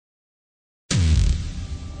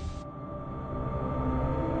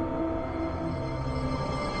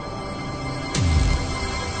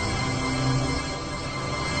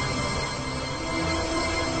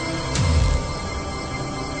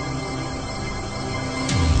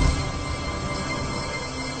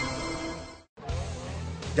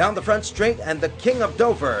down the front straight, and the king of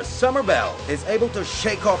Dover, Somerville, is able to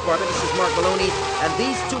shake off Mark Maloney, and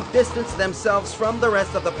these two distance themselves from the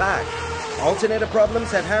rest of the pack. Alternator problems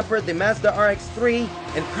had hampered the Mazda RX-3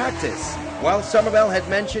 in practice, while Somerville had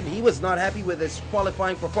mentioned he was not happy with his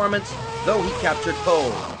qualifying performance, though he captured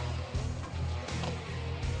pole.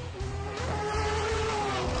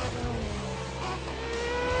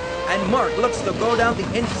 And Mark looks to go down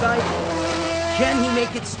the inside. Can he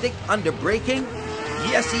make it stick under braking?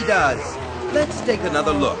 Yes, he does. Let's take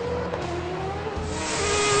another look.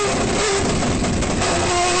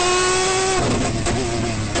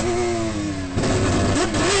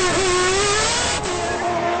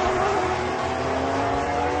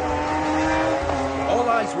 All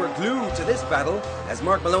eyes were glued to this battle as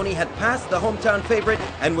Mark Maloney had passed the hometown favorite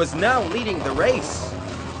and was now leading the race.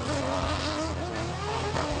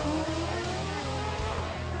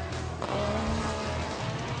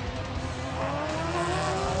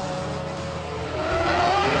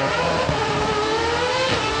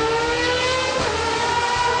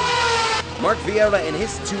 Mark Vieira in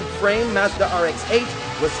his tube-frame Mazda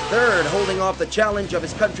RX-8 was third, holding off the challenge of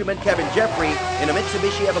his countryman Kevin Jeffrey in a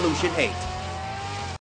Mitsubishi Evolution 8.